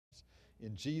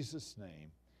In Jesus'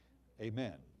 name,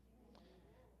 amen.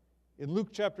 In Luke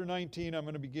chapter 19, I'm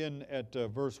going to begin at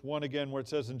verse 1 again, where it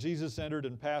says, And Jesus entered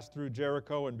and passed through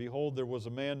Jericho, and behold, there was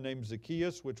a man named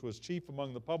Zacchaeus, which was chief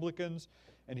among the publicans,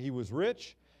 and he was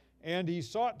rich. And he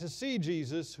sought to see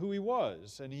Jesus, who he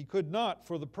was, and he could not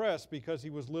for the press, because he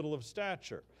was little of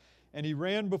stature. And he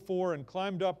ran before and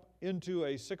climbed up into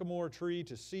a sycamore tree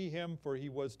to see him, for he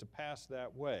was to pass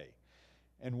that way.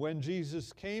 And when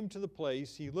Jesus came to the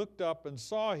place, he looked up and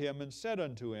saw him, and said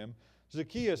unto him,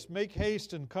 Zacchaeus, make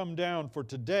haste and come down, for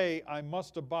today I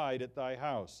must abide at thy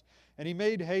house. And he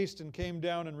made haste and came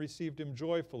down and received him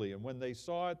joyfully. And when they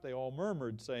saw it, they all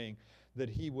murmured, saying that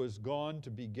he was gone to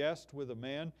be guest with a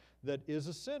man that is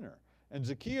a sinner. And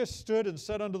Zacchaeus stood and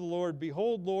said unto the Lord,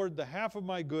 Behold, Lord, the half of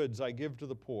my goods I give to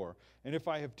the poor. And if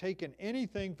I have taken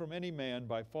anything from any man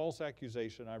by false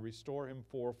accusation, I restore him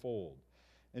fourfold.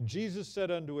 And Jesus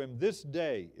said unto him, This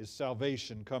day is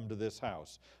salvation come to this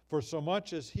house, for so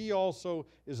much as he also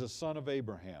is a son of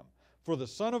Abraham. For the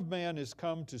Son of Man is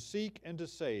come to seek and to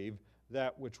save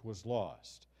that which was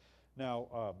lost.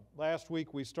 Now, last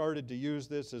week we started to use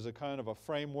this as a kind of a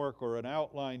framework or an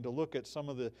outline to look at some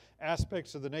of the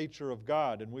aspects of the nature of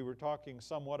God. And we were talking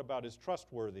somewhat about His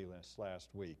trustworthiness last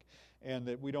week. And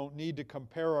that we don't need to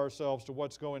compare ourselves to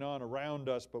what's going on around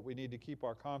us, but we need to keep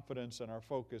our confidence and our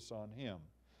focus on Him.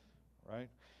 Right?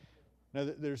 Now,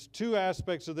 there's two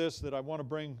aspects of this that I want to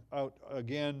bring out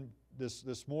again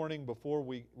this morning before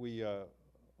we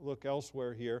look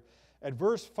elsewhere here. At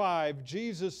verse 5,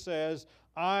 Jesus says,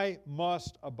 I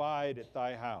must abide at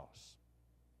thy house.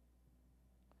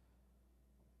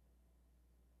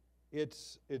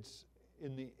 It's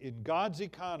in God's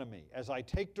economy, as I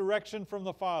take direction from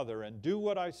the Father and do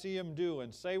what I see Him do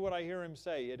and say what I hear Him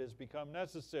say, it has become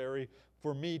necessary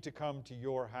for me to come to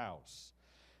your house.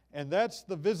 And that's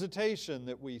the visitation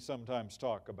that we sometimes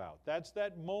talk about. That's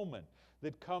that moment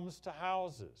that comes to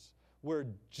houses where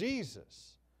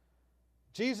Jesus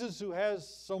who has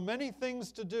so many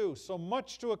things to do, so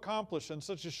much to accomplish, and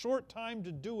such a short time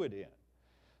to do it in.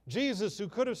 Jesus, who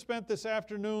could have spent this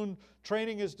afternoon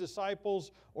training His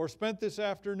disciples, or spent this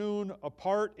afternoon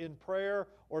apart in prayer,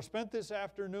 or spent this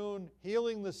afternoon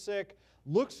healing the sick,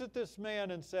 looks at this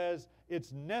man and says,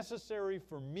 It's necessary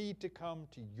for me to come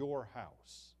to your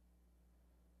house.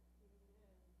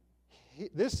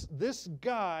 This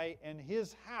guy and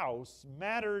his house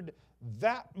mattered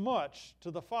that much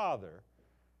to the Father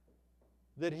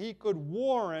that He could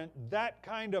warrant that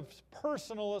kind of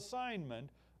personal assignment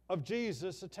of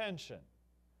Jesus' attention.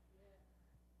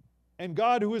 And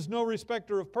God, who is no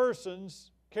respecter of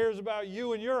persons, cares about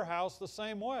you and your house the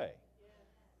same way.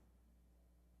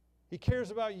 He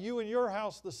cares about you and your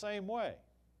house the same way.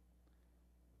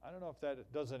 I don't know if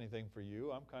that does anything for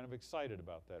you. I'm kind of excited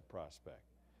about that prospect.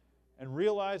 And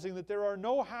realizing that there are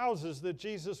no houses that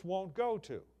Jesus won't go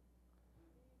to.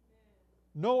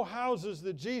 No houses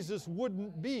that Jesus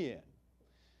wouldn't be in.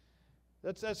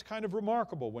 That's kind of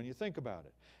remarkable when you think about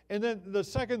it. And then the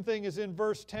second thing is in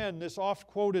verse 10, this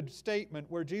oft-quoted statement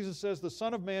where Jesus says, The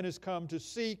Son of Man is come to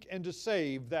seek and to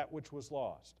save that which was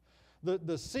lost.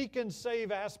 The seek and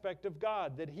save aspect of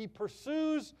God, that He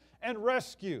pursues and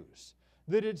rescues.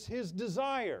 That it's His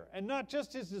desire, and not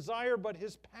just His desire, but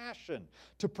His passion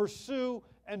to pursue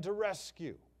and to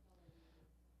rescue.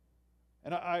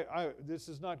 And this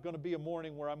is not going to be a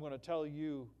morning where I'm going to tell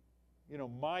you,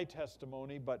 my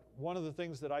testimony, but one of the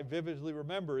things that I vividly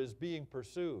remember is being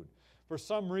pursued. For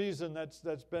some reason,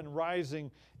 that's been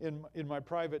rising in my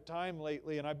private time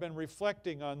lately, and I've been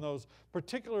reflecting on those,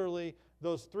 particularly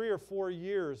those 3 or 4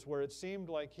 years where it seemed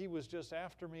like He was just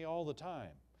after me all the time.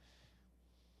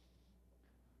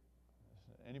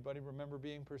 Anybody remember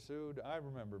being pursued? I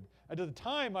remember. At the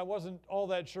time, I wasn't all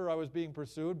that sure I was being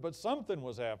pursued, but something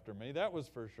was after me, that was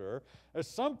for sure.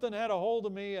 Something had a hold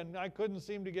of me, and I couldn't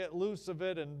seem to get loose of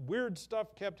it, and weird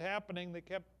stuff kept happening that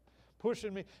kept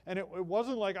pushing me. And it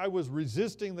wasn't like I was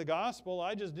resisting the gospel.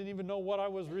 I just didn't even know what I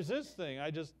was resisting.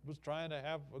 I just was trying to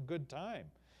have a good time,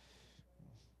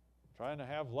 trying to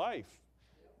have life.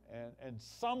 And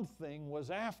something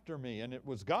was after me, and it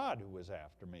was God who was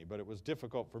after me, but it was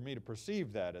difficult for me to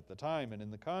perceive that at the time and in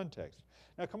the context.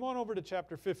 Now come on over to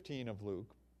chapter 15 of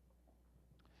Luke.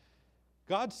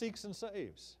 God seeks and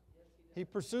saves. He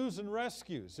pursues and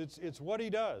rescues. It's what He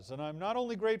does. And I'm not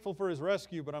only grateful for His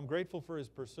rescue, but I'm grateful for His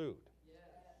pursuit.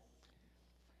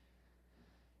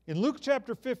 In Luke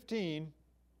chapter 15,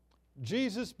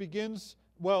 Jesus begins...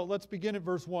 Well, let's begin at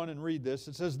verse 1 and read this.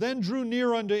 It says, Then drew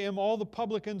near unto Him all the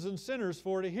publicans and sinners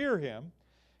for to hear Him.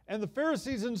 And the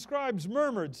Pharisees and scribes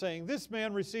murmured, saying, This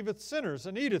man receiveth sinners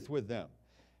and eateth with them.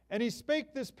 And He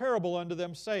spake this parable unto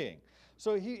them, saying,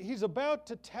 So he's about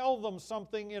to tell them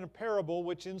something in a parable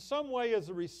which in some way is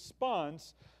a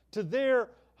response to their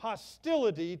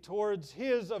hostility towards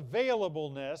his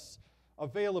availability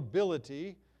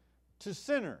to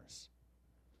sinners.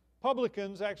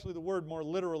 Publicans, actually the word more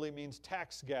literally means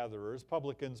tax gatherers,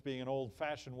 publicans being an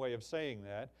old-fashioned way of saying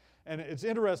that. And it's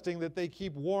interesting that they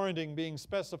keep warranting being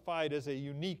specified as a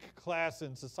unique class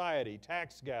in society,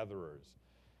 tax gatherers.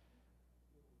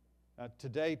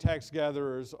 Today, tax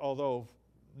gatherers, although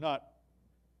not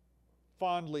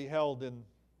fondly held in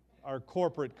our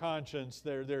corporate conscience,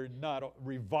 they're not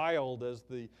reviled as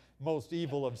the most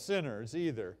evil of sinners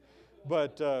either.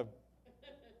 But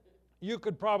you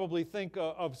could probably think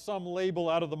of some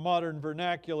label out of the modern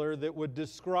vernacular that would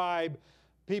describe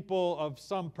people of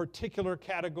some particular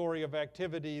category of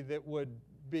activity that would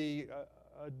be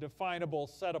definable,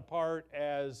 set apart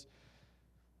as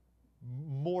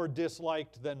more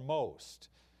disliked than most.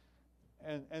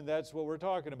 And that's what we're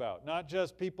talking about. Not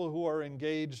just people who are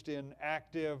engaged in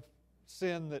active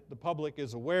sin that the public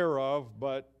is aware of,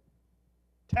 but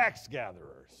tax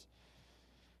gatherers.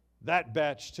 That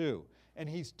batch too. And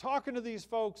he's talking to these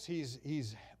folks,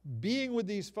 he's being with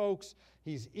these folks,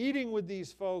 he's eating with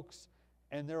these folks,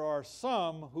 and there are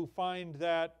some who find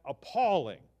that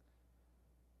appalling.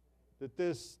 That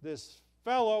this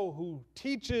fellow who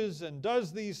teaches and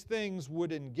does these things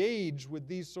would engage with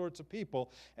these sorts of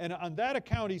people. And on that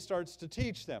account, he starts to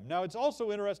teach them. Now, it's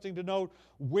also interesting to note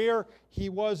where he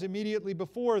was immediately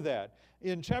before that.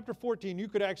 In chapter 14, you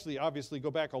could actually obviously go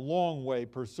back a long way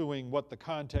pursuing what the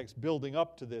context building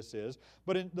up to this is.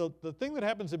 But the thing that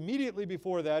happens immediately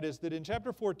before that is that in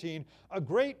chapter 14, a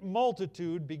great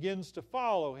multitude begins to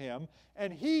follow him,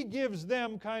 and he gives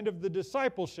them kind of the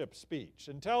discipleship speech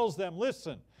and tells them,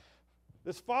 listen,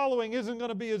 this following isn't going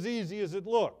to be as easy as it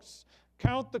looks.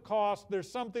 Count the cost.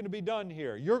 There's something to be done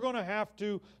here. You're going to have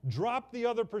to drop the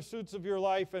other pursuits of your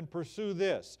life and pursue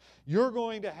this. You're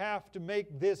going to have to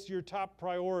make this your top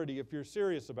priority if you're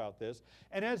serious about this.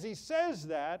 And as he says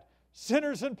that,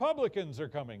 sinners and publicans are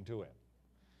coming to him.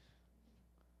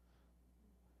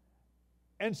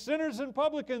 And sinners and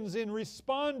publicans, in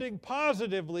responding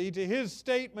positively to his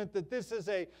statement that this is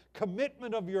a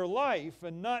commitment of your life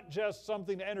and not just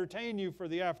something to entertain you for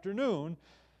the afternoon,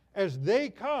 as they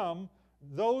come,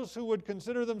 those who would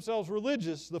consider themselves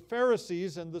religious, the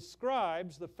Pharisees and the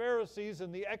scribes, the Pharisees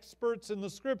and the experts in the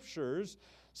Scriptures,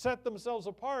 set themselves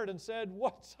apart and said,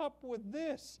 what's up with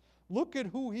this? Look at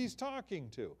who he's talking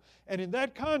to. And in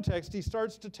that context, he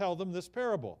starts to tell them this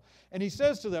parable. And he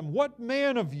says to them, what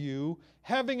man of you,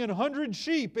 having 100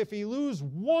 sheep, if he lose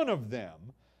one of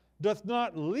them, doth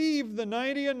not leave the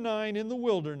 99 in the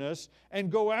wilderness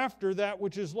and go after that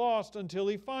which is lost until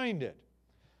he find it?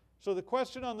 So the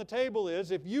question on the table is,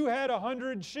 if you had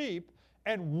 100 sheep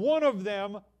and one of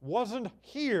them wasn't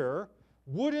here,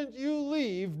 wouldn't you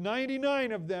leave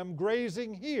 99 of them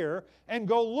grazing here and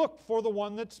go look for the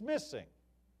one that's missing?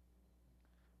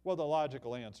 Well, the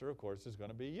logical answer, of course, is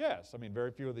going to be yes. I mean, very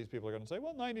few of these people are going to say,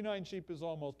 well, 99 sheep is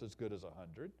almost as good as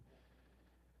 100.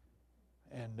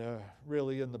 And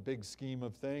really, in the big scheme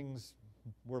of things,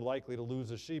 we're likely to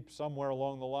lose a sheep somewhere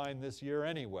along the line this year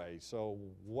anyway. So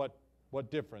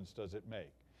what difference does it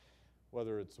make?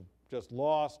 Whether it's just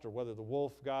lost or whether the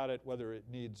wolf got it, whether it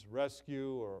needs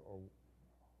rescue or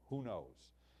who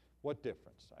knows? What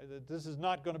difference? This is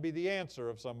not going to be the answer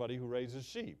of somebody who raises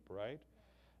sheep, right?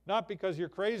 Not because you're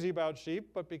crazy about sheep,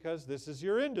 but because this is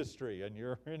your industry and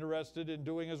you're interested in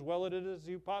doing as well at it as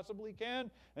you possibly can.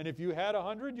 And if you had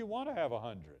 100, you want to have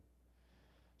 100.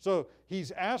 So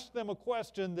he's asked them a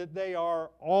question that they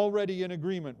are already in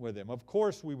agreement with him. Of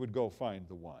course we would go find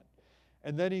the one.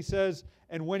 And then he says,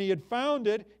 and when he had found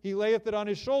it, he layeth it on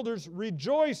his shoulders,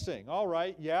 rejoicing. All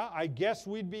right, yeah, I guess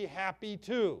we'd be happy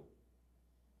too.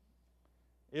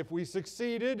 If we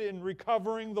succeeded in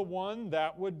recovering the one,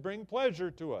 that would bring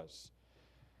pleasure to us.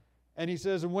 And he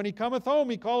says, and when he cometh home,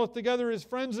 he calleth together his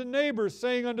friends and neighbors,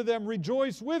 saying unto them,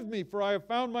 rejoice with me, for I have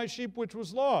found my sheep which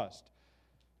was lost.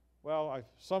 Well,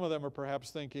 some of them are perhaps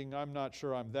thinking, I'm not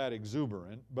sure I'm that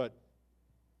exuberant, but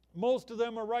most of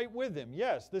them are right with him.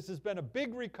 Yes, this has been a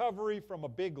big recovery from a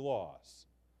big loss.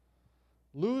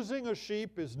 Losing a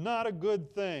sheep is not a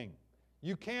good thing.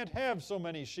 You can't have so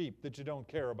many sheep that you don't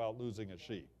care about losing a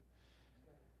sheep.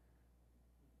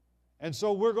 And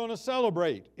so we're going to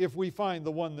celebrate if we find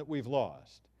the one that we've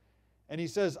lost. And he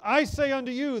says, I say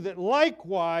unto you that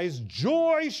likewise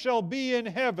joy shall be in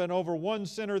heaven over one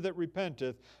sinner that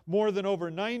repenteth, more than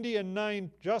over 99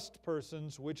 just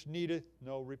persons which needeth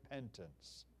no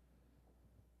repentance.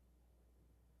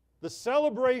 The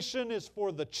celebration is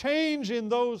for the change in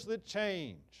those that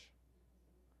change.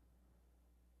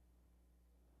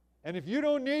 And if you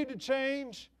don't need to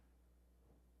change,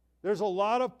 there's a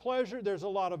lot of pleasure, there's a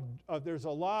lot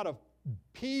of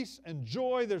peace and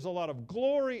joy, there's a lot of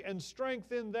glory and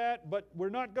strength in that, but we're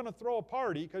not going to throw a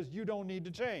party because you don't need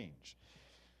to change.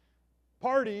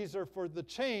 Parties are for the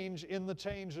change in the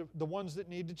change of the ones that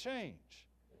need to change.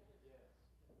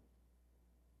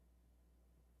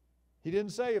 He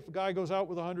didn't say if a guy goes out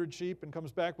with 100 sheep and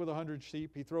comes back with 100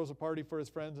 sheep, he throws a party for his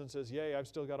friends and says, yay, I've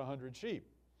still got 100 sheep.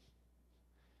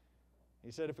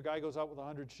 He said if a guy goes out with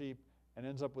 100 sheep and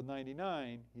ends up with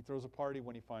 99, he throws a party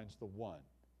when he finds the one.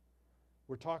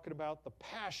 We're talking about the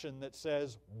passion that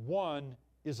says one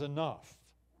is enough.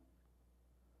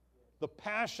 The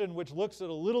passion which looks at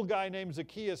a little guy named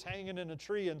Zacchaeus hanging in a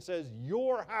tree and says,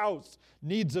 your house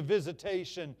needs a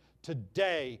visitation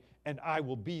today, and I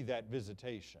will be that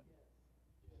visitation.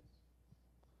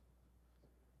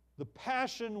 The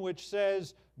passion which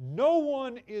says, no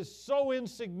one is so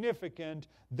insignificant,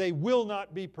 they will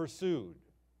not be pursued.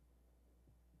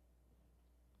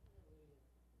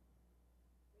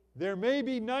 There may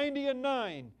be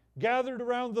 99 gathered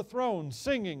around the throne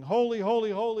singing, holy,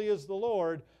 holy, holy is the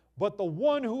Lord, but the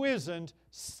one who isn't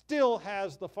still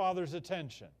has the Father's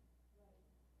attention.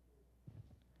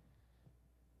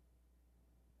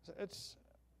 It's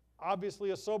obviously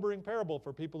a sobering parable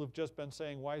for people who've just been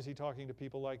saying, why is he talking to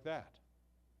people like that?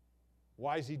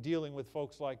 Why is he dealing with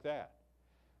folks like that?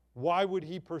 Why would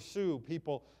he pursue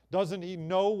people? Doesn't he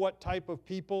know what type of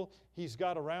people he's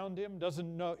got around him?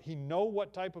 Doesn't he know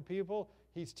what type of people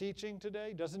he's teaching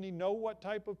today? Doesn't he know what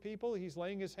type of people he's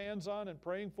laying his hands on and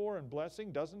praying for and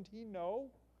blessing? Doesn't he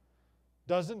know?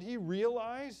 Doesn't he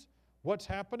realize what's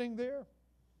happening there?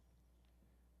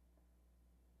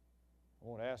 I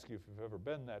won't ask you if you've ever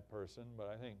been that person, but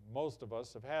I think most of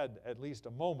us have had at least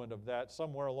a moment of that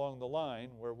somewhere along the line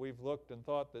where we've looked and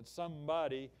thought that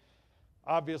somebody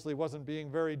obviously wasn't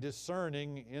being very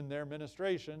discerning in their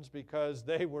ministrations because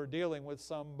they were dealing with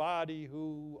somebody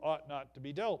who ought not to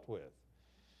be dealt with.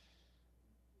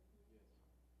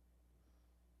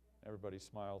 Everybody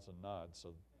smiles and nods, so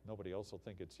nobody else will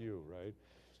think it's you, right?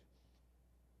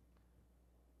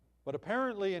 But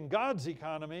apparently in God's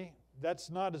economy, that's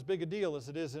not as big a deal as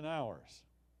it is in ours.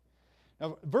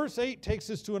 Now, verse 8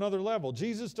 takes us to another level.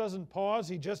 Jesus doesn't pause,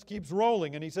 he just keeps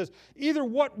rolling, and he says, either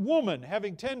what woman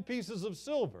having 10 pieces of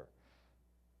silver?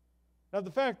 Now,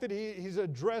 the fact that he's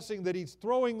addressing, that he's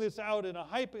throwing this out in a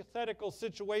hypothetical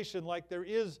situation like there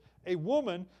is a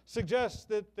woman, suggests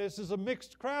that this is a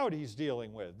mixed crowd he's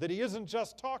dealing with, that he isn't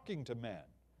just talking to men.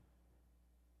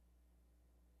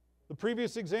 The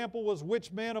previous example was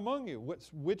which man among you,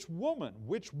 which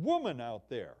woman out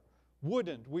there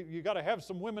wouldn't. You got to have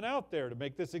some women out there to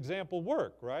make this example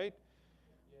work, right?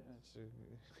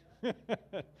 Yes.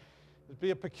 It'd be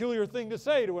a peculiar thing to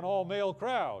say to an all-male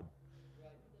crowd.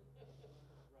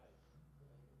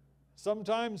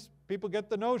 Sometimes people get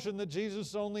the notion that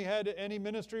Jesus only had any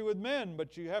ministry with men,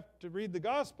 but you have to read the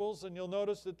Gospels and you'll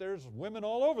notice that there's women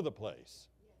all over the place.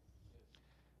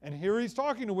 And here he's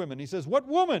talking to women. He says, what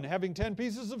woman, having 10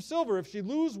 pieces of silver, if she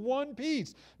lose one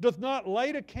piece, doth not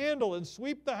light a candle and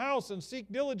sweep the house and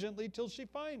seek diligently till she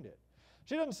find it?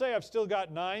 She doesn't say, I've still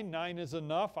got 9. 9 is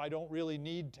enough. I don't really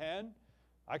need 10.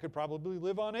 I could probably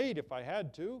live on 8 if I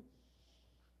had to.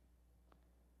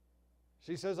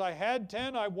 She says, I had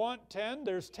 10. I want 10.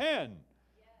 There's 10.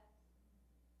 Yes.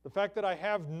 The fact that I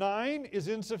have 9 is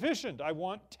insufficient. I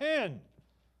want 10.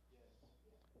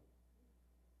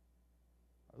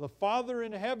 The Father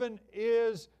in heaven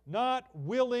is not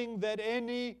willing that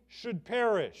any should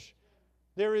perish.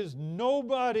 There is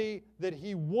nobody that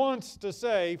he wants to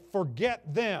say, forget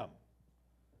them.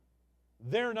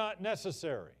 They're not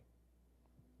necessary.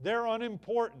 They're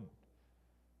unimportant.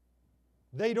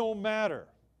 They don't matter.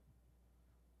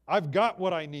 I've got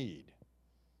what I need.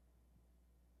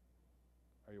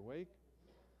 Are you awake?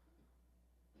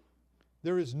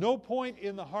 There is no point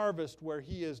in the harvest where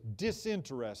he is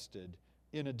disinterested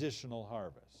in additional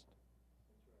harvest.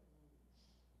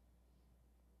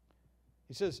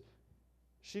 He says,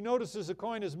 she notices a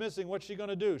coin is missing. What's she going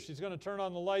to do? She's going to turn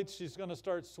on the lights. She's going to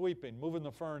start sweeping, moving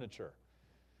the furniture.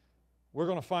 We're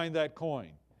going to find that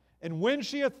coin. And when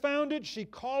she hath found it, she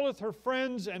calleth her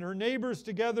friends and her neighbors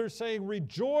together, saying,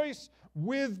 rejoice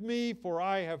with me, for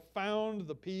I have found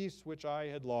the piece which I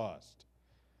had lost.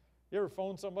 You ever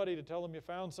phone somebody to tell them you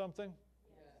found something?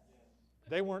 Yes.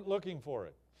 They weren't looking for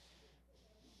it.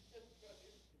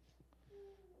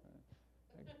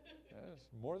 There's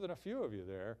more than a few of you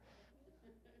there.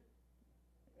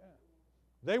 Yeah.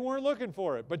 They weren't looking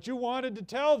for it, but you wanted to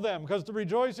tell them because the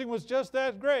rejoicing was just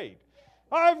that great.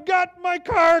 I've got my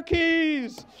car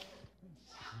keys!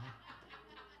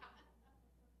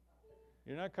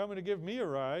 You're not coming to give me a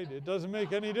ride. It doesn't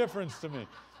make any difference to me.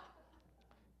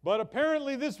 But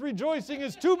apparently this rejoicing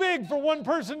is too big for one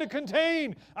person to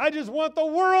contain. I just want the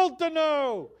world to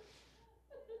know.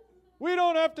 We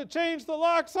don't have to change the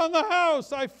locks on the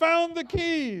house. I found the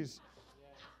keys.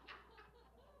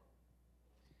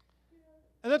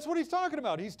 And that's what he's talking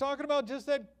about. He's talking about just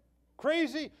that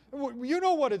crazy. You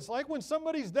know what it's like when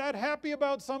somebody's that happy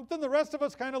about something. The rest of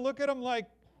us kind of look at them like,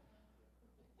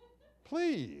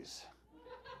 please.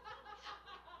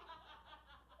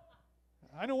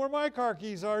 I know where my car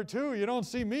keys are too. You don't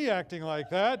see me acting like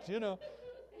that, you know.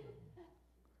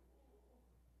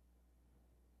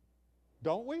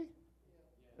 Don't we?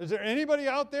 Is there anybody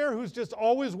out there who's just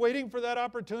always waiting for that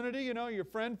opportunity? You know, your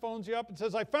friend phones you up and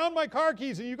says, I found my car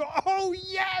keys. And you go, oh,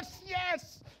 yes,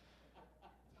 yes.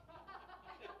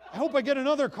 I hope I get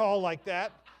another call like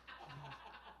that.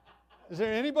 Is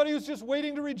there anybody who's just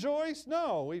waiting to rejoice?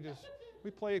 No,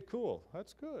 we play it cool.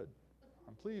 That's good.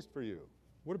 I'm pleased for you.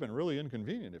 Would have been really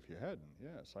inconvenient if you hadn't.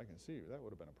 Yes, I can see that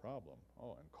would have been a problem.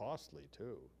 Oh, and costly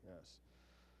too. Yes.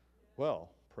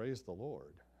 Well, praise the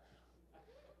Lord.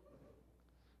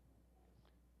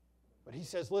 But he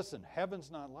says, listen, heaven's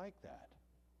not like that.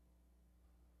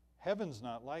 Heaven's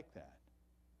not like that.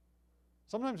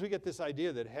 Sometimes we get this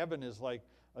idea that heaven is like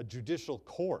a judicial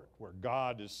court where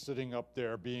God is sitting up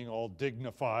there being all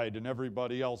dignified and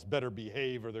everybody else better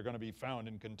behave or they're going to be found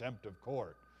in contempt of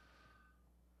court.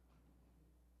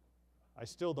 I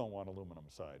still don't want aluminum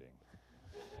siding.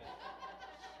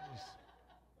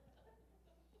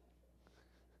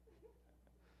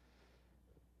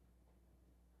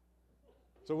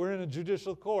 So we're in a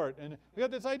judicial court, and we got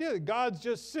this idea that God's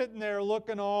just sitting there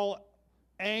looking all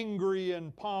angry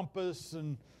and pompous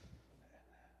and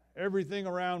everything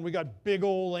around. We got big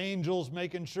old angels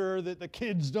making sure that the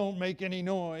kids don't make any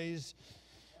noise.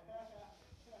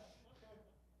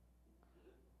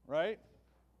 Right?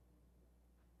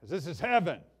 Because this is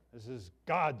heaven. This is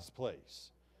God's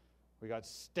place. We got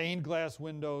stained glass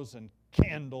windows and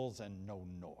candles and no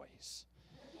noise.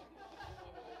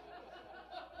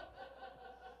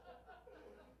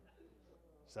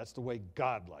 So that's the way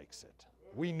God likes it.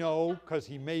 We know because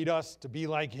He made us to be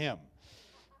like Him.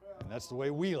 And that's the way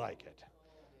we like it.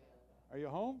 Are you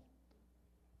home?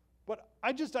 But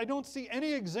I don't see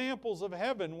any examples of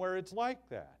heaven where it's like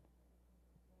that.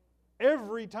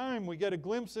 Every time we get a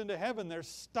glimpse into heaven, there's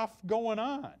stuff going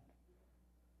on.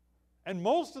 And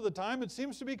most of the time, it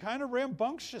seems to be kind of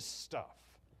rambunctious stuff.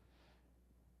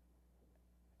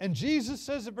 And Jesus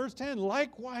says in verse 10,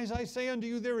 likewise I say unto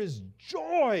you, there is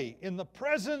joy in the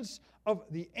presence of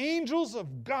the angels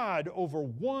of God over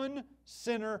one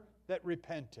sinner that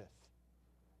repenteth.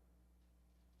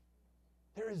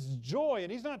 There is joy.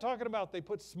 And he's not talking about they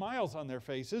put smiles on their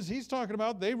faces. He's talking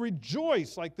about they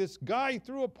rejoice, like this guy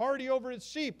threw a party over his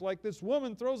sheep, like this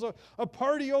woman throws a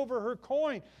party over her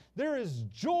coin. There is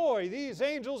joy. These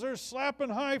angels are slapping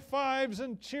high fives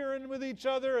and cheering with each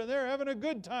other, and they're having a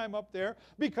good time up there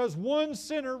because one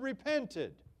sinner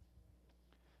repented.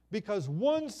 Because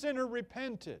one sinner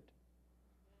repented.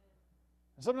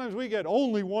 And sometimes we get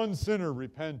only one sinner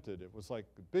repented. It was like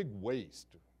a big waste.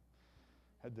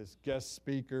 Had this guest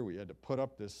speaker. We had to put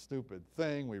up this stupid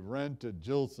thing. We rented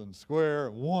Gilson Square,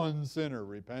 and one sinner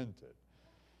repented.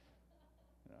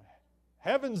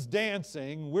 Heaven's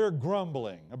dancing, we're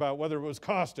grumbling about whether it was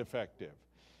cost effective.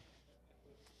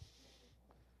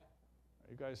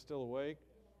 Are you guys still awake?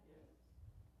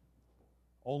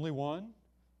 Only one?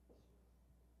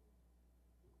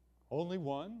 Only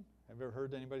one? Have you ever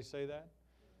heard anybody say that?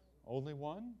 Only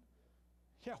one?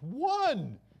 Yeah,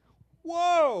 one!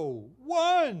 Whoa!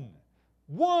 One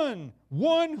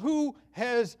who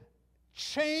has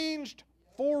changed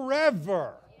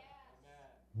forever.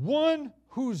 One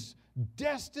whose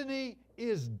destiny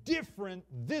is different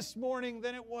this morning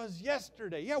than it was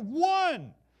yesterday. Yeah,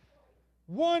 one.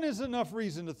 One is enough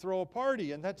reason to throw a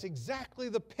party, and that's exactly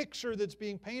the picture that's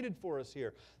being painted for us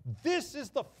here. This is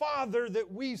the Father that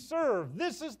we serve.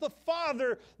 This is the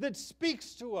Father that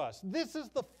speaks to us. This is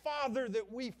the Father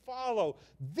that we follow.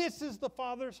 This is the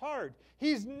Father's heart.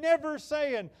 He's never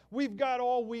saying, we've got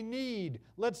all we need.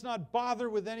 Let's not bother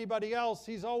with anybody else.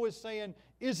 He's always saying,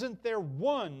 isn't there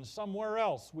one somewhere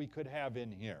else we could have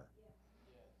in here?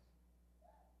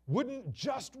 Wouldn't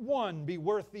just one be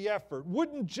worth the effort?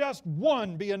 Wouldn't just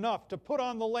one be enough to put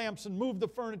on the lamps and move the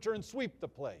furniture and sweep the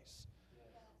place?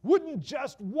 Wouldn't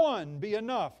just one be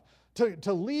enough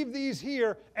to leave these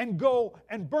here and go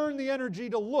and burn the energy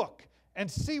to look and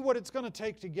see what it's going to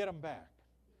take to get them back?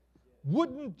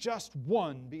 Wouldn't just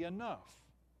one be enough?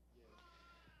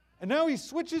 And now he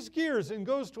switches gears and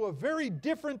goes to a very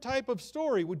different type of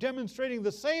story, demonstrating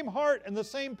the same heart and the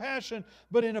same passion,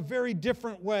 but in a very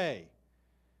different way.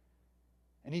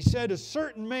 And he said, a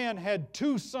certain man had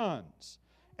 2 sons,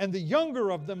 and the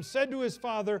younger of them said to his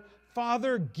father,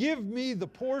 Father, give me the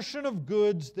portion of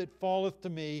goods that falleth to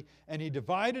me. And he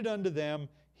divided unto them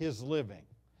his living.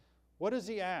 What has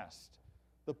he asked?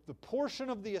 The portion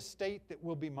of the estate that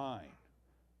will be mine.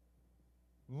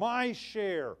 My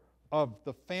share of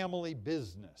the family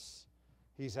business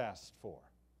he's asked for.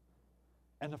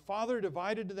 And the father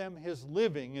divided to them his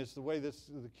living, is the way the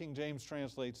King James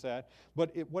translates that.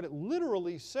 But what it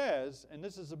literally says, and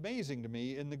this is amazing to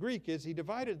me, in the Greek is he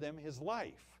divided them his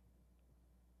life.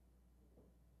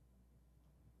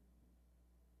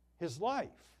 His life.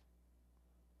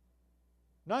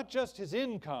 Not just his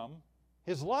income,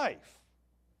 his life.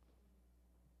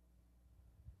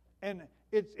 And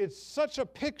it's such a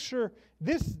picture.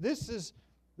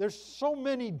 There's so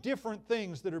many different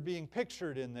things that are being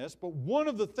pictured in this, but one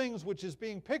of the things which is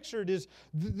being pictured is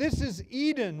this is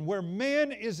Eden, where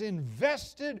man is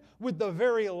invested with the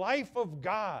very life of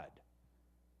God.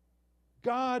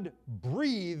 God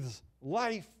breathes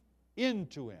life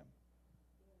into him.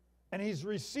 And he's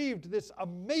received this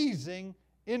amazing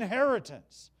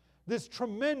inheritance, this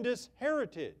tremendous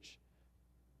heritage.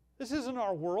 This isn't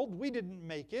our world. We didn't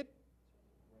make it.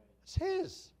 It's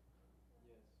his.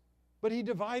 But he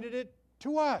divided it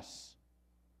to us.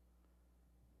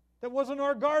 That wasn't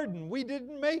our garden. We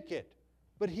didn't make it.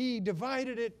 But he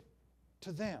divided it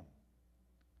to them.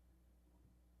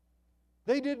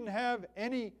 They didn't have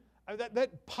any,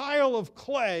 that pile of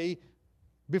clay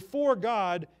before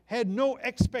God had no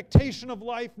expectation of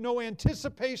life, no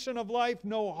anticipation of life,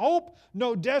 no hope,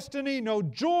 no destiny, no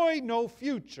joy, no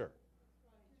future.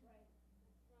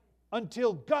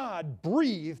 Until God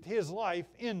breathed his life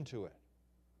into it.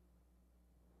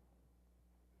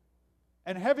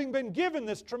 And having been given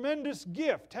this tremendous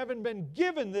gift, having been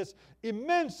given this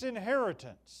immense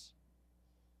inheritance,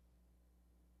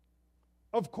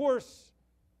 of course,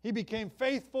 he became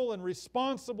faithful and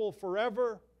responsible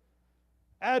forever.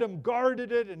 Adam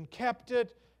guarded it and kept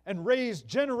it and raised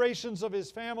generations of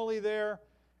his family there.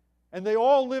 And they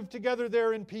all live together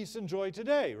there in peace and joy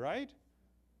today, right?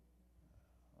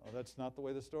 Oh, that's not the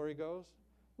way the story goes?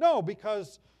 No,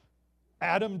 because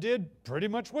Adam did pretty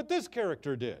much what this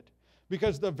character did.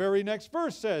 Because the very next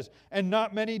verse says, and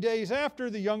not many days after,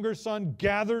 the younger son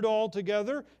gathered all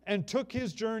together and took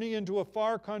his journey into a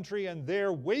far country, and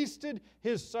there wasted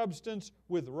his substance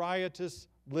with riotous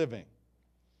living.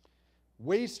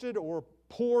 Wasted or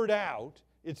poured out.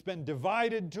 It's been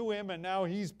divided to him, and now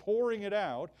he's pouring it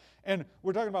out. And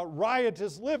we're talking about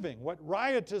riotous living. What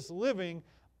riotous living,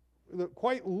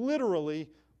 quite literally,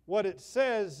 what it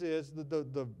says is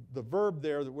the verb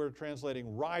there that we're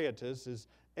translating riotous is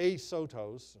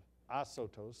asotos,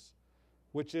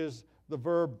 which is the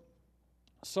verb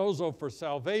sozo for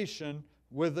salvation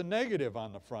with a negative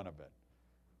on the front of it.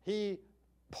 He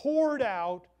poured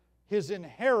out his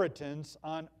inheritance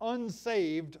on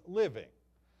unsaved living.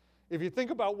 If you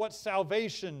think about what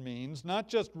salvation means, not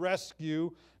just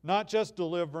rescue, not just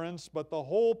deliverance, but the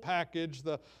whole package,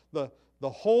 the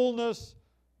wholeness,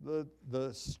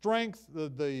 the strength,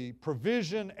 the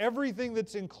provision, everything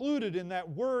that's included in that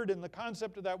word, in the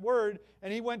concept of that word,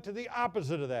 and he went to the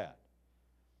opposite of that.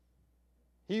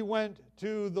 He went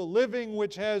to the living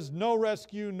which has no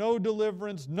rescue, no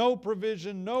deliverance, no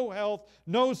provision, no health,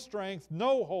 no strength,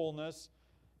 no wholeness,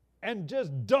 and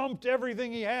just dumped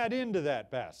everything he had into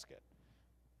that basket.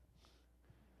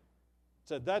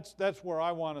 Said, that's where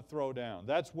I want to throw down.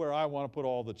 That's where I want to put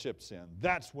all the chips in.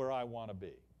 That's where I want to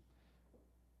be.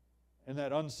 In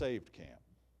that unsaved camp.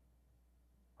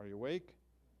 Are you awake?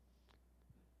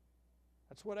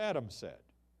 That's what Adam said.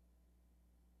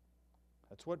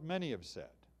 That's what many have said.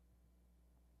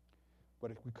 But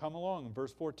if we come along in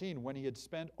verse 14, when he had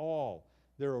spent all,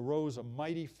 there arose a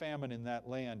mighty famine in that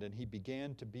land, and he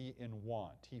began to be in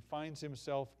want. He finds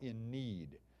himself in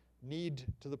need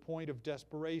to the point of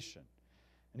desperation.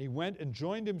 And he went and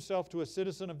joined himself to a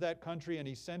citizen of that country, and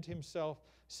he sent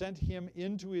him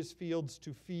into his fields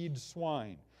to feed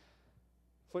swine.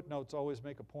 Footnotes always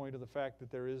make a point of the fact that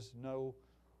there is no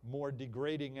more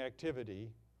degrading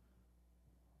activity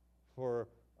for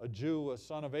a Jew, a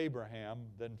son of Abraham,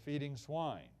 than feeding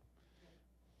swine.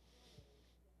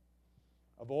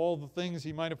 Of all the things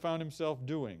he might have found himself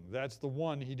doing, that's the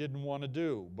one he didn't want to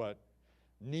do, but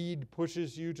need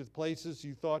pushes you to places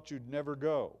you thought you'd never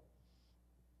go.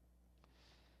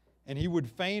 And he would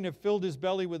fain have filled his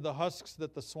belly with the husks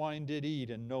that the swine did eat,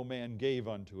 and no man gave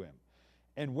unto him.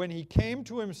 And when he came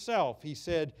to himself, he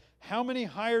said, how many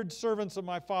hired servants of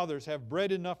my father's have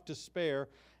bread enough to spare,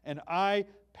 and I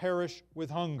perish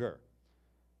with hunger?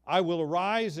 I will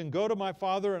arise and go to my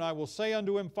father, and I will say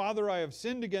unto him, Father, I have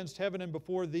sinned against heaven and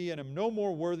before thee, and am no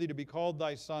more worthy to be called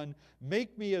thy son.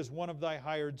 Make me as one of thy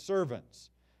hired servants.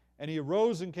 And he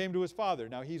arose and came to his father.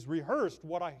 Now, he's rehearsed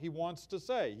what he wants to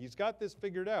say. He's got this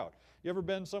figured out. You ever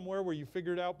been somewhere where you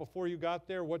figured out before you got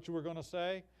there what you were going to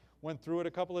say? Went through it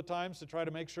a couple of times to try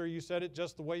to make sure you said it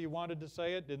just the way you wanted to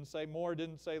say it. Didn't say more,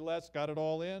 didn't say less, got it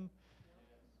all in?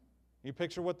 You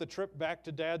picture what the trip back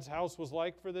to Dad's house was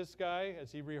like for this guy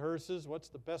as he rehearses. What's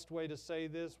the best way to say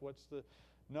this?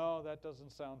 No, that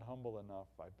doesn't sound humble enough.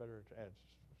 I better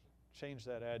change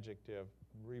that adjective,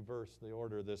 reverse the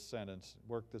order of this sentence,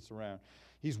 work this around.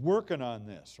 He's working on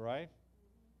this, right?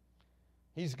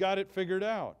 He's got it figured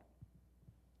out.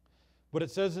 But it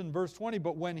says in verse 20,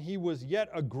 but when he was yet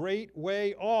a great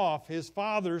way off, his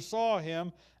father saw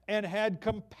him and had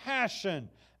compassion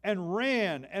and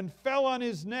ran and fell on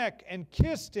his neck and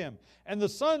kissed him. And the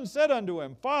son said unto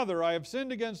him, Father, I have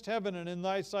sinned against heaven and in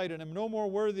thy sight, and am no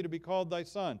more worthy to be called thy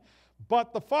son.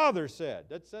 But the father said,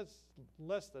 that's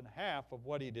less than half of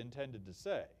what he'd intended to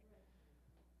say.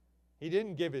 He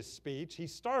didn't give his speech, he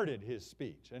started his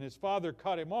speech, and his father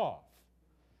cut him off.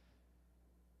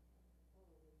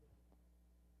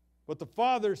 But the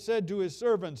father said to his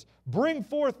servants, Bring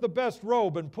forth the best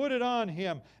robe, and put it on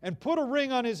him, and put a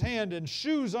ring on his hand, and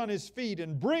shoes on his feet,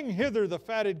 and bring hither the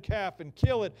fatted calf, and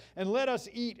kill it, and let us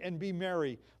eat and be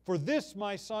merry. For this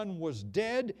my son was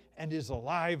dead, and is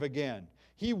alive again.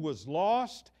 He was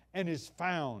lost, and is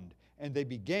found. And they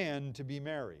began to be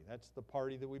merry. That's the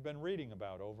party that we've been reading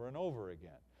about over and over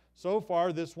again. So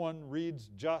far, this one reads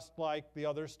just like the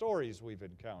other stories we've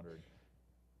encountered.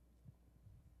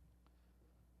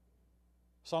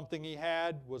 Something he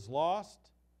had was lost.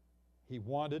 He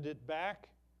wanted it back.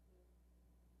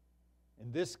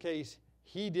 In this case,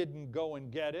 he didn't go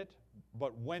and get it,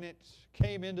 but when it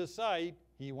came into sight,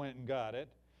 he went and got it.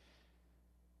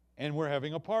 And we're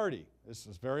having a party. This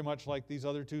is very much like these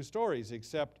other two stories,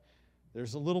 except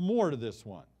there's a little more to this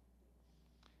one.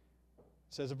 It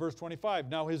says in verse 25,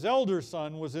 Now his elder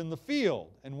son was in the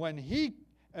field,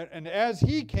 and as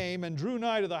he came and drew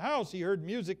nigh to the house, he heard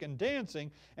music and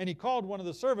dancing, and he called one of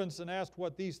the servants and asked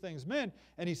what these things meant.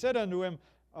 And he said unto him,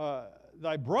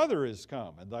 Thy brother is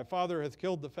come, and thy father hath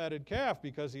killed the fatted calf,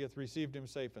 because he hath received him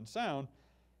safe and sound.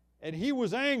 And he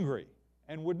was angry,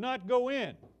 and would not go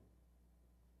in.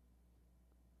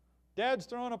 Dad's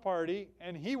throwing a party,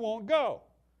 and he won't go,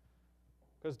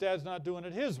 because Dad's not doing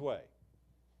it his way.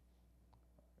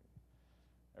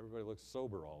 Everybody looks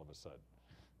sober all of a sudden.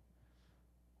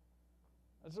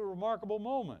 That's a remarkable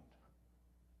moment.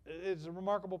 It's a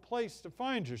remarkable place to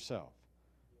find yourself.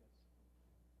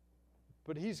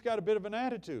 But he's got a bit of an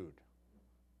attitude.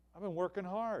 I've been working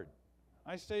hard.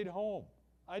 I stayed home.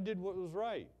 I did what was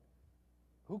right.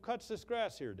 Who cuts this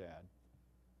grass here, Dad?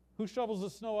 Who shovels the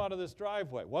snow out of this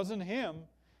driveway? Wasn't him.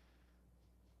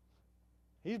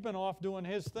 He's been off doing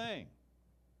his thing,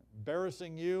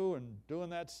 embarrassing you and doing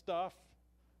that stuff.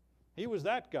 He was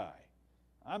that guy.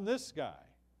 I'm this guy.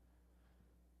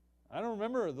 I don't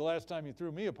remember the last time you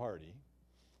threw me a party.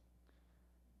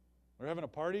 We're having a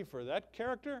party for that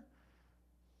character?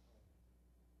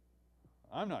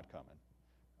 I'm not coming.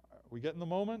 Are we getting the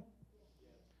moment?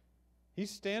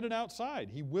 He's standing outside.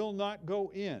 He will not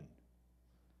go in.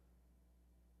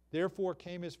 Therefore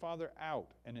came his father out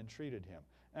and entreated him.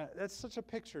 That's such a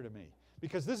picture to me.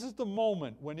 Because this is the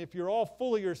moment when if you're all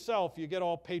full of yourself, you get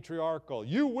all patriarchal.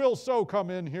 You will so come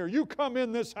in here. You come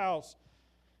in this house.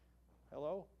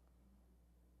 Hello?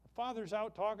 The father's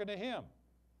out talking to him.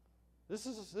 This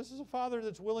is a father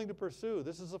that's willing to pursue.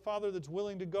 This is a father that's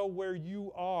willing to go where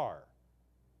you are.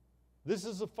 This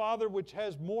is a father which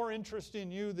has more interest in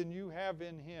you than you have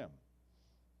in him.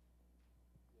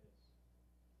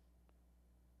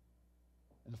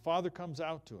 And the father comes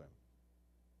out to him.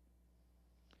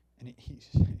 And he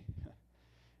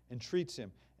entreats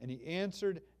him. And he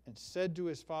answered and said to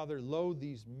his father, Lo,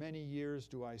 these many years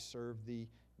do I serve thee,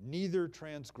 neither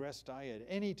transgressed I at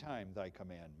any time thy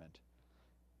commandment.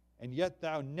 And yet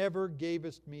thou never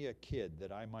gavest me a kid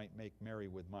that I might make merry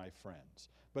with my friends.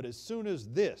 But as soon as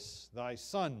this thy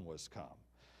son was come,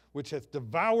 which hath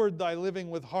devoured thy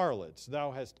living with harlots,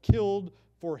 thou hast killed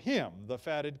for him the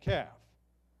fatted calf.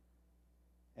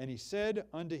 And he said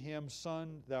unto him,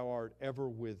 Son, thou art ever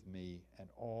with me, and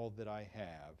all that I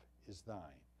have is thine.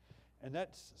 And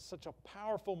that's such a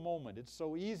powerful moment. It's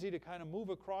so easy to kind of move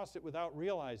across it without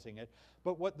realizing it.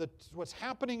 But what's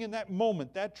happening in that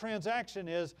moment, that transaction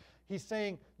is, he's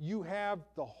saying, you have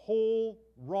the whole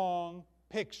wrong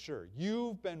picture.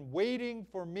 You've been waiting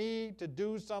for me to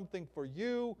do something for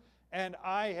you, and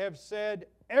I have said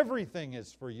everything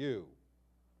is for you.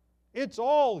 It's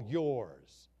all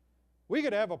yours. We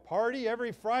could have a party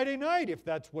every Friday night if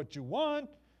that's what you want.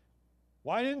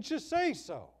 Why didn't you say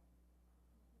so?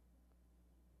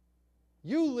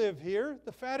 You live here.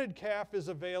 The fatted calf is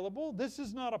available. This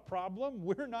is not a problem.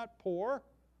 We're not poor.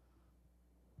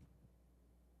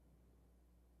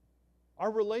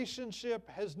 Our relationship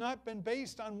has not been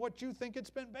based on what you think it's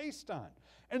been based on.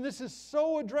 And this is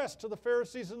so addressed to the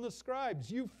Pharisees and the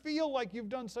scribes. You feel like you've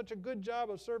done such a good job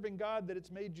of serving God that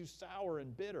it's made you sour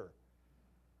and bitter.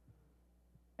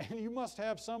 And you must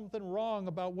have something wrong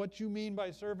about what you mean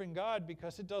by serving God,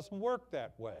 because it doesn't work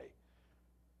that way.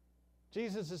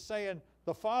 Jesus is saying,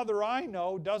 the Father I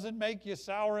know doesn't make you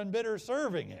sour and bitter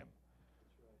serving Him.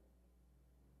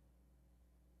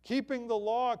 Keeping the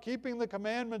law, keeping the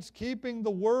commandments, keeping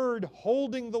the Word,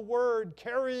 holding the Word,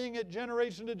 carrying it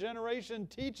generation to generation,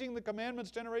 teaching the commandments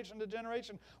generation to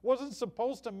generation, wasn't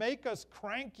supposed to make us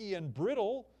cranky and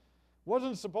brittle,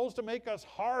 wasn't supposed to make us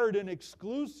hard and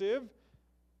exclusive.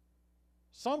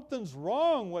 Something's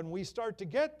wrong when we start to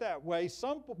get that way.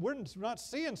 We're not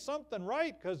seeing something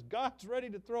right, because God's ready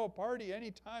to throw a party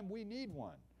anytime we need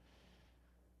one.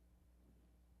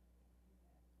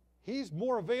 He's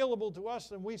more available to us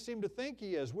than we seem to think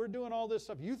He is. We're doing all this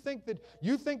stuff. You think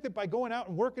that by going out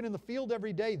and working in the field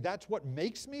every day, that's what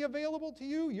makes me available to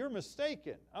you? You're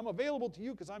mistaken. I'm available to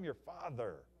you because I'm your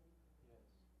Father.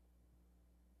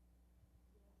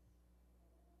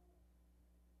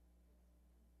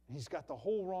 He's got the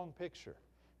whole wrong picture.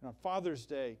 And on Father's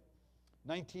Day,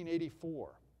 1984,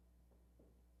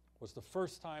 was the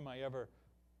first time I ever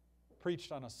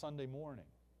preached on a Sunday morning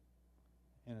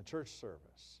in a church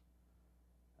service.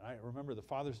 And I remember the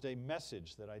Father's Day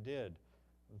message that I did,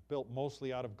 built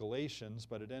mostly out of Galatians,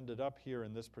 but it ended up here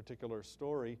in this particular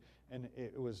story, and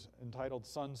it was entitled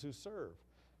Sons Who Serve,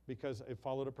 because it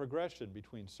followed a progression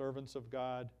between servants of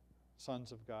God,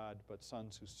 sons of God, but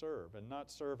sons who serve, and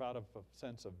not serve out of a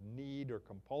sense of need or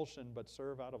compulsion, but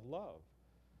serve out of love.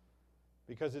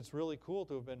 Because it's really cool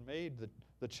to have been made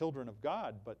the children of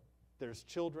God, but there's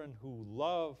children who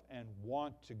love and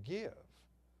want to give.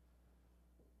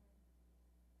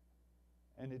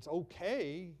 And it's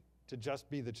okay to just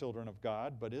be the children of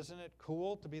God, but isn't it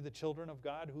cool to be the children of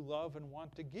God who love and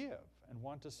want to give and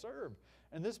want to serve?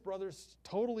 And this brother's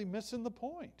totally missing the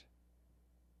point.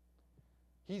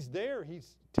 He's there,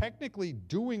 he's technically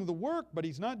doing the work, but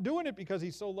he's not doing it because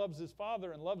he so loves his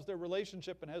Father and loves their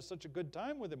relationship and has such a good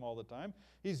time with Him all the time.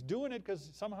 He's doing it because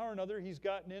somehow or another he's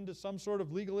gotten into some sort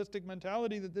of legalistic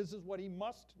mentality that this is what he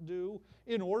must do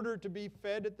in order to be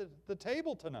fed at the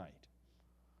table tonight,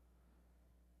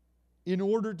 in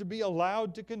order to be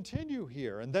allowed to continue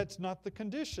here. And that's not the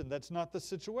condition, that's not the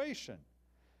situation.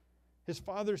 His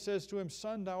father says to him,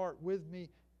 "Son, thou art with me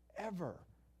ever,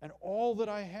 and all that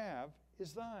I have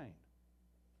is thine.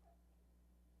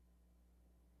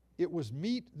 It was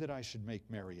meet that I should make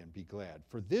merry and be glad.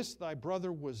 For this thy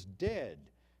brother was dead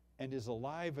and is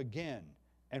alive again,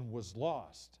 and was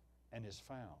lost and is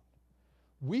found."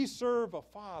 We serve a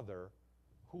Father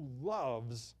who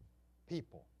loves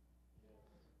people,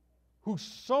 who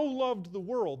so loved the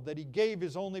world that He gave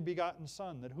His only begotten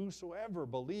Son, that whosoever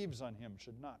believes on Him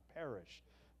should not perish,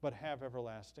 but have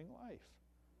everlasting life.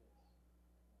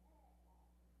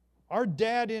 Our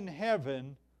Dad in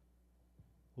heaven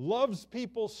loves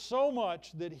people so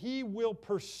much that He will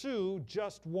pursue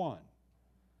just one.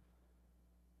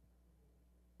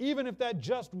 Even if that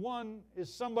just one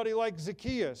is somebody like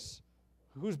Zacchaeus,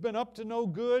 who's been up to no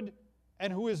good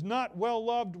and who is not well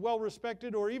loved, well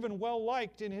respected, or even well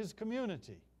liked in his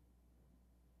community.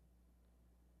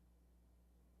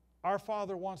 Our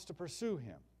Father wants to pursue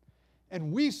him.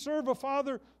 And we serve a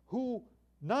Father who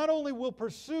not only will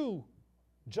pursue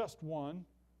just one,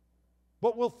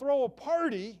 but will throw a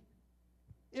party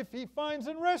if He finds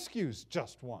and rescues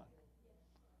just one.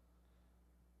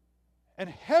 And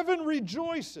heaven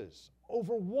rejoices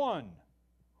over one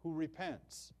who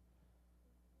repents.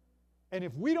 And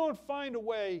if we don't find a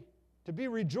way to be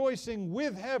rejoicing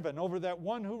with heaven over that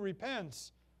one who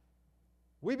repents,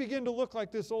 we begin to look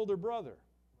like this older brother.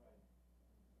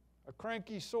 A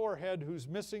cranky sorehead who's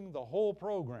missing the whole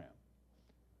program.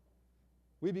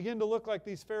 We begin to look like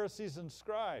these Pharisees and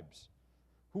scribes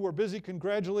who are busy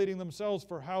congratulating themselves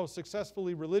for how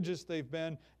successfully religious they've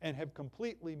been and have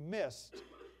completely missed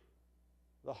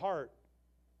the heart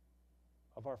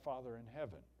of our Father in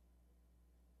heaven.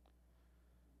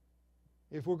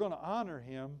 If we're going to honor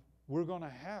Him, we're going to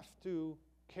have to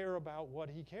care about what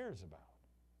He cares about.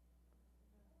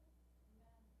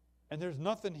 And there's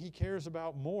nothing He cares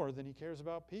about more than He cares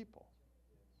about people.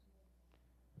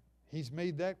 He's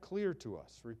made that clear to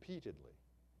us repeatedly.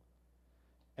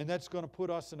 And that's going to put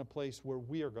us in a place where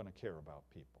we are going to care about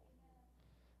people.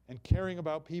 And caring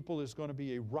about people is going to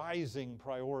be a rising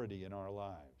priority in our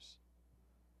lives.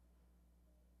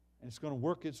 And it's going to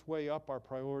work its way up our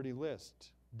priority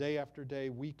list, day after day,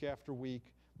 week after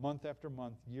week, month after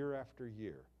month, year after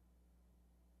year.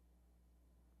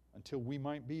 Until we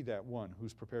might be that one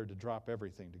who's prepared to drop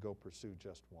everything to go pursue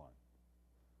just one.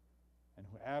 And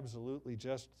who absolutely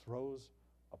just throws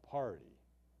a party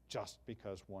just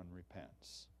because one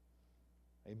repents.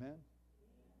 Amen?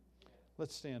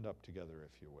 Let's stand up together,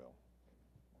 if you will.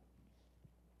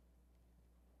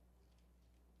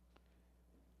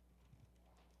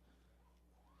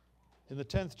 In the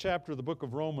 10th chapter of the book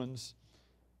of Romans,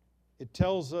 it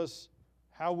tells us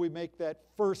how we make that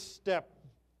first step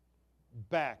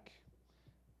back,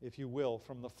 if you will,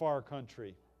 from the far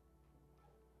country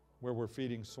where we're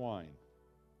feeding swine.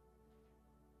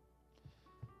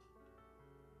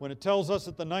 When it tells us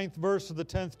at the 9th verse of the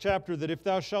 10th chapter that if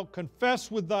thou shalt confess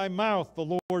with thy mouth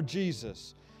the Lord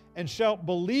Jesus, and shalt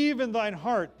believe in thine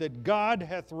heart that God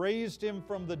hath raised him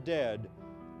from the dead,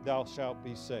 thou shalt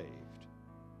be saved.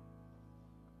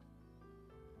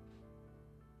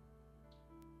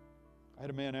 I had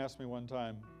a man ask me one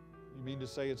time, you mean to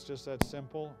say it's just that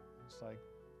simple? It's like,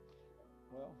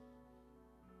 well,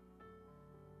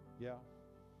 yeah,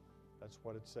 that's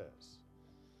what it says.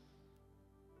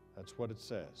 That's what it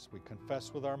says. We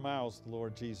confess with our mouths the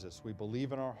Lord Jesus. We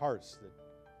believe in our hearts that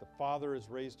the Father has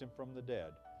raised him from the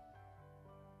dead.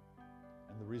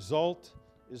 And the result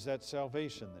is that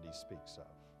salvation that he speaks of.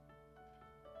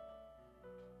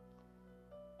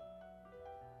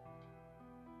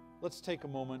 Let's take a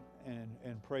moment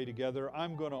and pray together.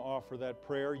 I'm going to offer that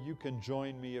prayer. You can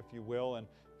join me if you will. And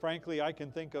frankly, I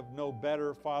can think of no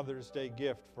better Father's Day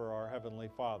gift for our Heavenly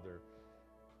Father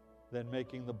than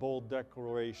making the bold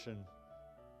declaration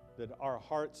that our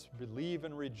hearts believe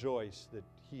and rejoice that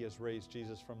He has raised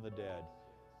Jesus from the dead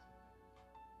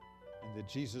and that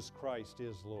Jesus Christ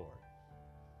is Lord.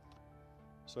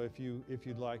 So if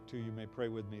you'd like to, you may pray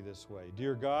with me this way.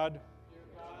 Dear God,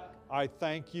 I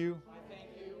thank you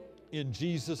in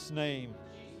Jesus' name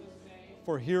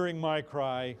for hearing my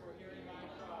cry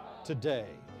today.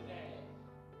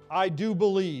 I do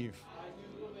believe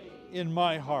in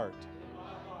my heart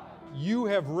you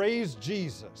have raised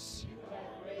Jesus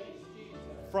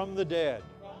from the dead.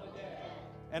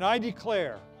 And I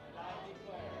declare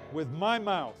with my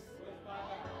mouth,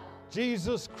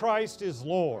 Jesus Christ is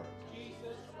Lord.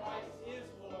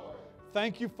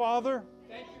 Thank you, Father,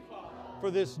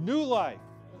 for this new life,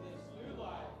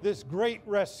 this great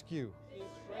rescue.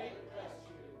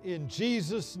 In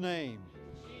Jesus' name,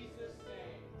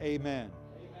 amen.